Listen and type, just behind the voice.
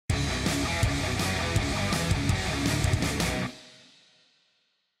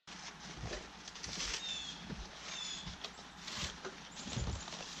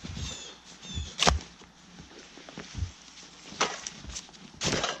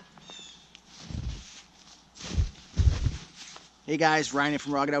Hey guys, Ryan here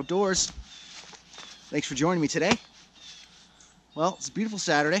from Rockett Outdoors. Thanks for joining me today. Well, it's a beautiful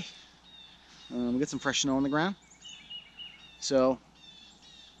Saturday. We got some fresh snow on the ground. So,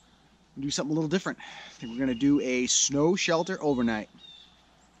 we'll do something a little different. I think we're going to do a snow shelter overnight.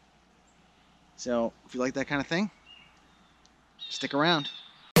 So, if you like that kind of thing, stick around.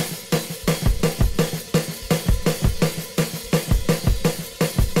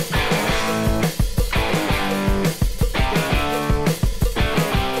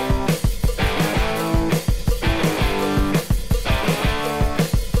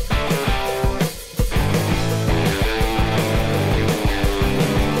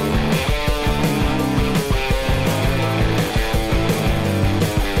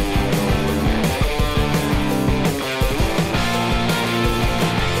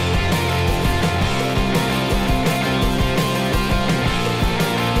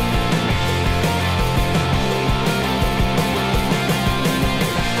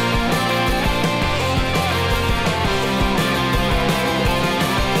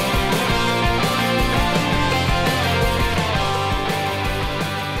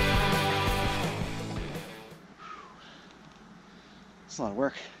 It's a lot of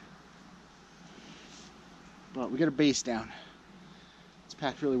work, but we got a base down. It's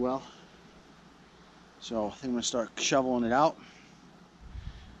packed really well, so I think I'm going to start shoveling it out.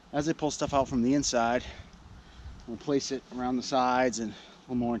 As I pull stuff out from the inside, I'm going to place it around the sides and a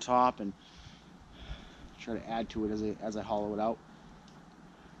little more on top and try to add to it as I hollow it out.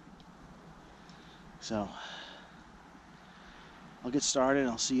 So I'll get started and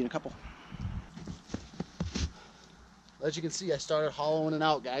I'll see you in a couple. As you can see, I started hollowing it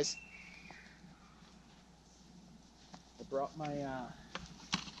out, guys. I brought my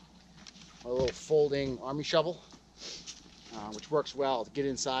my little folding army shovel, which works well to get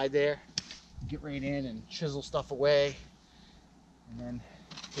inside there, get right in and chisel stuff away, and then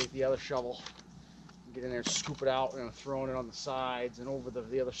take the other shovel and get in there, scoop it out, and I'm throwing it on the sides and over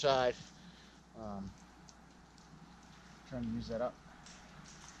the other side. Trying to use that up.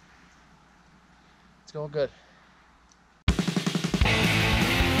 It's going good.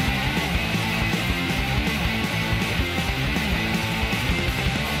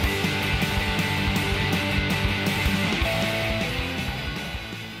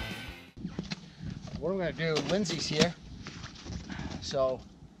 What I'm going to do, Lindsay's here, so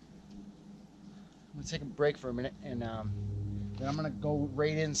I'm going to take a break for a minute, and then I'm going to go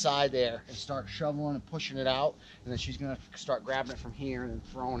right inside there and start shoveling and pushing it out, and then she's going to start grabbing it from here and then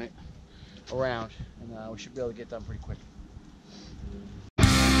throwing it around, and we should be able to get done pretty quick.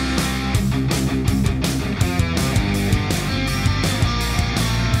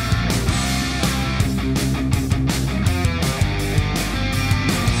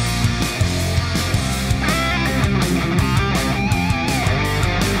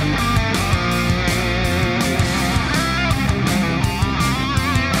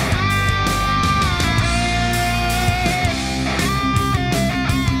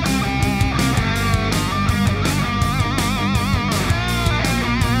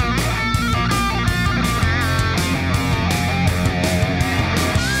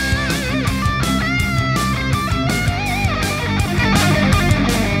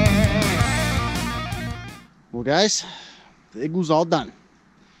 Well guys, the igloo's all done.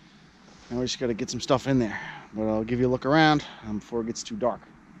 Now we just got to get some stuff in there. But I'll give you a look around before it gets too dark.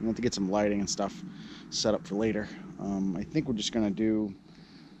 We have to get some lighting and stuff set up for later. I think we're just going to do,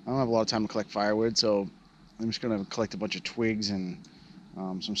 I don't have a lot of time to collect firewood, so I'm just going to collect a bunch of twigs and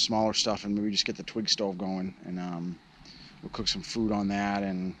some smaller stuff, and maybe just get the twig stove going, and we'll cook some food on that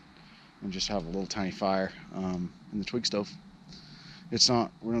and just have a little tiny fire in the twig stove. It's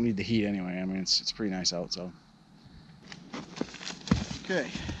not, we don't need the heat anyway. I mean, it's pretty nice out, so. Okay,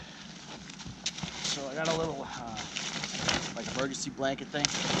 so I got a little like emergency blanket thing.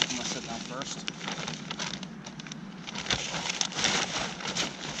 I'm gonna set down first,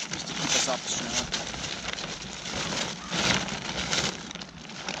 just to keep us off the snow.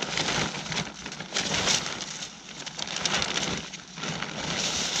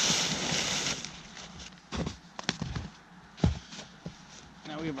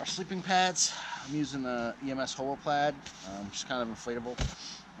 Now we have our sleeping pads. I'm using the EMS Holo Plaid, which is kind of inflatable,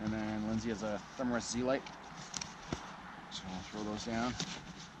 and then Lindsay has a Thermarest Z-Light, so I'll throw those down.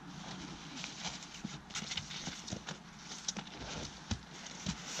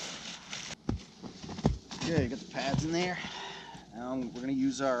 Okay, got the pads in there. Now we're going to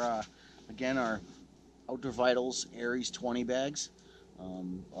use our, again, our Outdoor Vitals Aries 20 bags,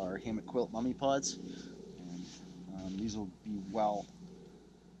 our hammock quilt mummy pods, and these will be well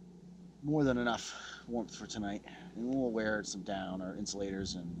more than enough warmth for tonight. And we'll wear some down or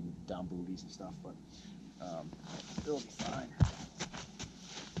insulators and down booties and stuff, but it'll be fine.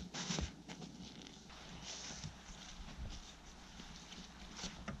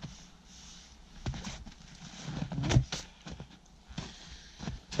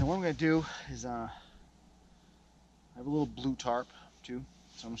 And what I'm gonna do is I have a little blue tarp too,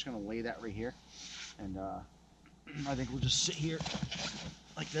 so I'm just gonna lay that right here, and I think we'll just sit here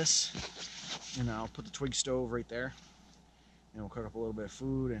like this, and I'll put the twig stove right there, and we'll cook up a little bit of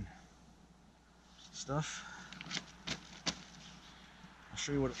food and stuff. I'll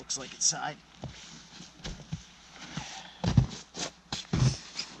show you what it looks like inside.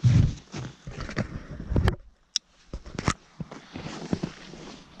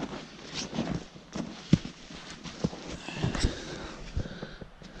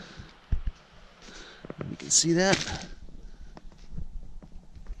 You can see that.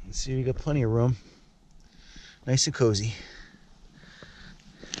 You can see we got plenty of room. Nice and cozy.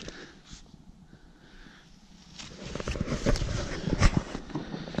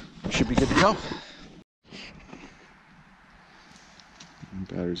 Should be good to go.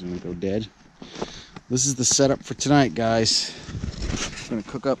 Battery's gonna go dead. This is the setup for tonight, guys. I'm gonna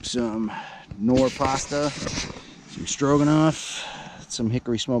cook up some Knorr pasta, some stroganoff, some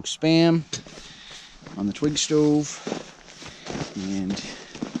hickory smoked spam on the twig stove, and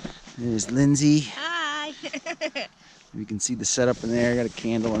there's Lindsay. Hi. You can see the setup in there. Got a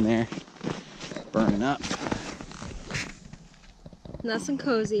candle in there, burning up. Nice and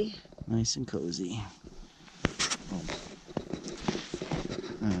cozy. Nice and cozy.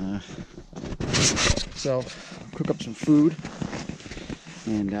 So, cook up some food,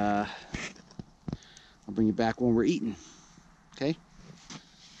 and I'll bring you back when we're eating. Okay?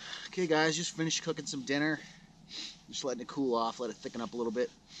 Okay, guys, just finished cooking some dinner. Just letting it cool off, let it thicken up a little bit.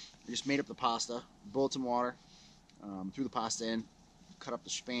 I just made up the pasta, boiled some water, threw the pasta in, cut up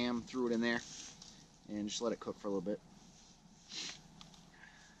the spam, threw it in there, and just let it cook for a little bit.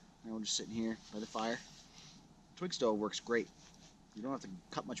 Now we're just sitting here by the fire. Twig stove works great. You don't have to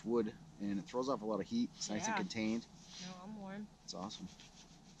cut much wood, and it throws off a lot of heat. It's nice and contained. No, I'm warm. It's awesome.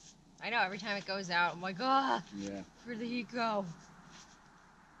 I know, every time it goes out, I'm like, ah, Yeah. where did the heat go?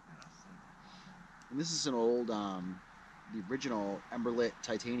 And this is an old, the original Emberlit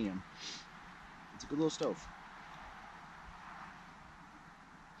titanium. It's a good little stove.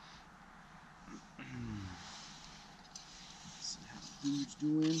 Let's see how the food's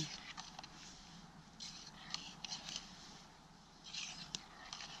doing.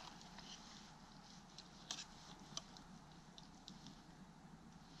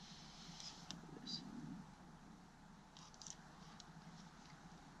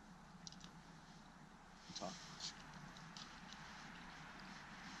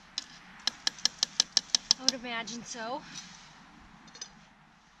 I would imagine so.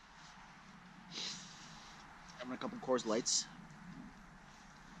 Having a couple Coors Lights.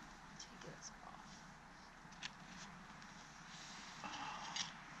 Take this off.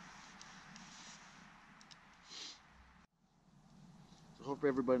 So hope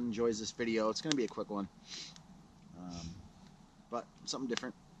everybody enjoys this video. It's going to be a quick one, but something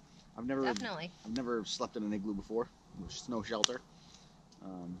different. I've never slept in an igloo before. There's no shelter.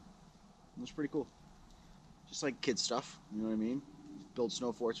 It was pretty cool. Just like kid stuff, you know what I mean? Build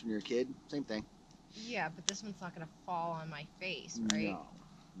snow forts when you're a kid, same thing. Yeah, but this one's not gonna fall on my face, right? No.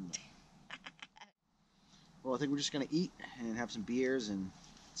 Well, I think we're just gonna eat and have some beers and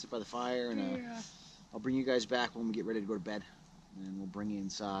sit by the fire, and I'll bring you guys back when we get ready to go to bed, and we'll bring you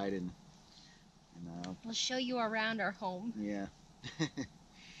inside and we'll show you around our home. Yeah.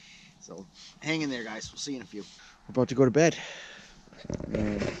 So hang in there, guys. We'll see you in a few. We're about to go to bed.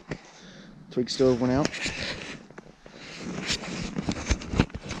 Twig stove went out.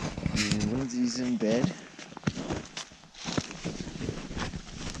 And Lindsay's in bed.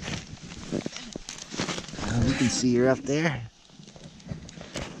 You can see her up there.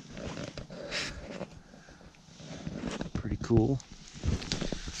 Pretty cool.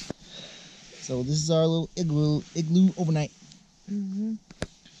 So this is our little igloo overnight. Mm-hmm.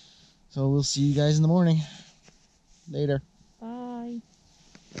 So we'll see you guys in the morning. Later. Bye.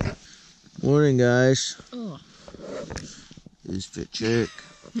 Morning, guys. Oh. This is Fitchick.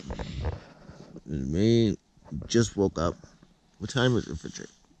 This is me. Just woke up. What time is it, Fitchick?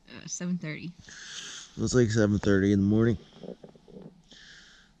 7:30. It was like 7:30 in the morning.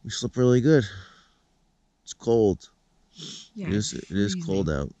 We slept really good. It's cold. Yeah, it is cold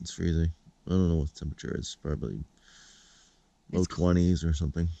out. It's freezing. I don't know what the temperature is. Probably low 20s or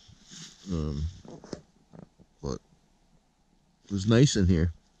something. But it was nice in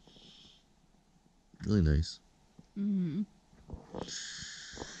here. Really nice. Mm-hmm.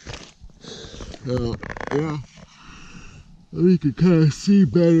 Yeah. We can kind of see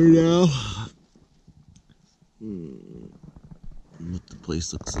better now. What the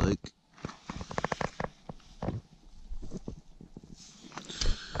place looks like.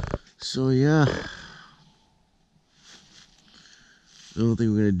 So yeah, I don't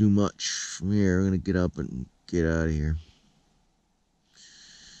think we're gonna do much from here. We're gonna get up and get out of here.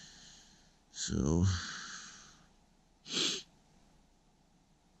 So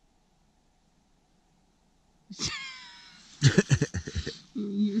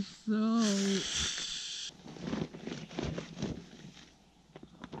You're so.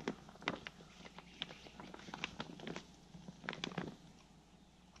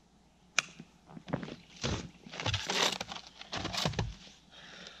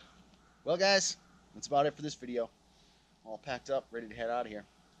 Well, guys, that's about it for this video. All packed up, ready to head out of here.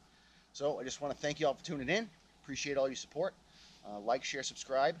 So I just want to thank you all for tuning in. Appreciate all your support. Like, share,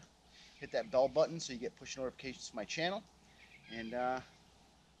 subscribe. Hit that bell button so you get push notifications to my channel. And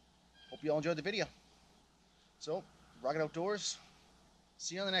hope you all enjoyed the video. So, Rockett Outdoors.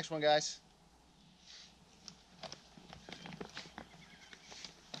 See you on the next one, guys.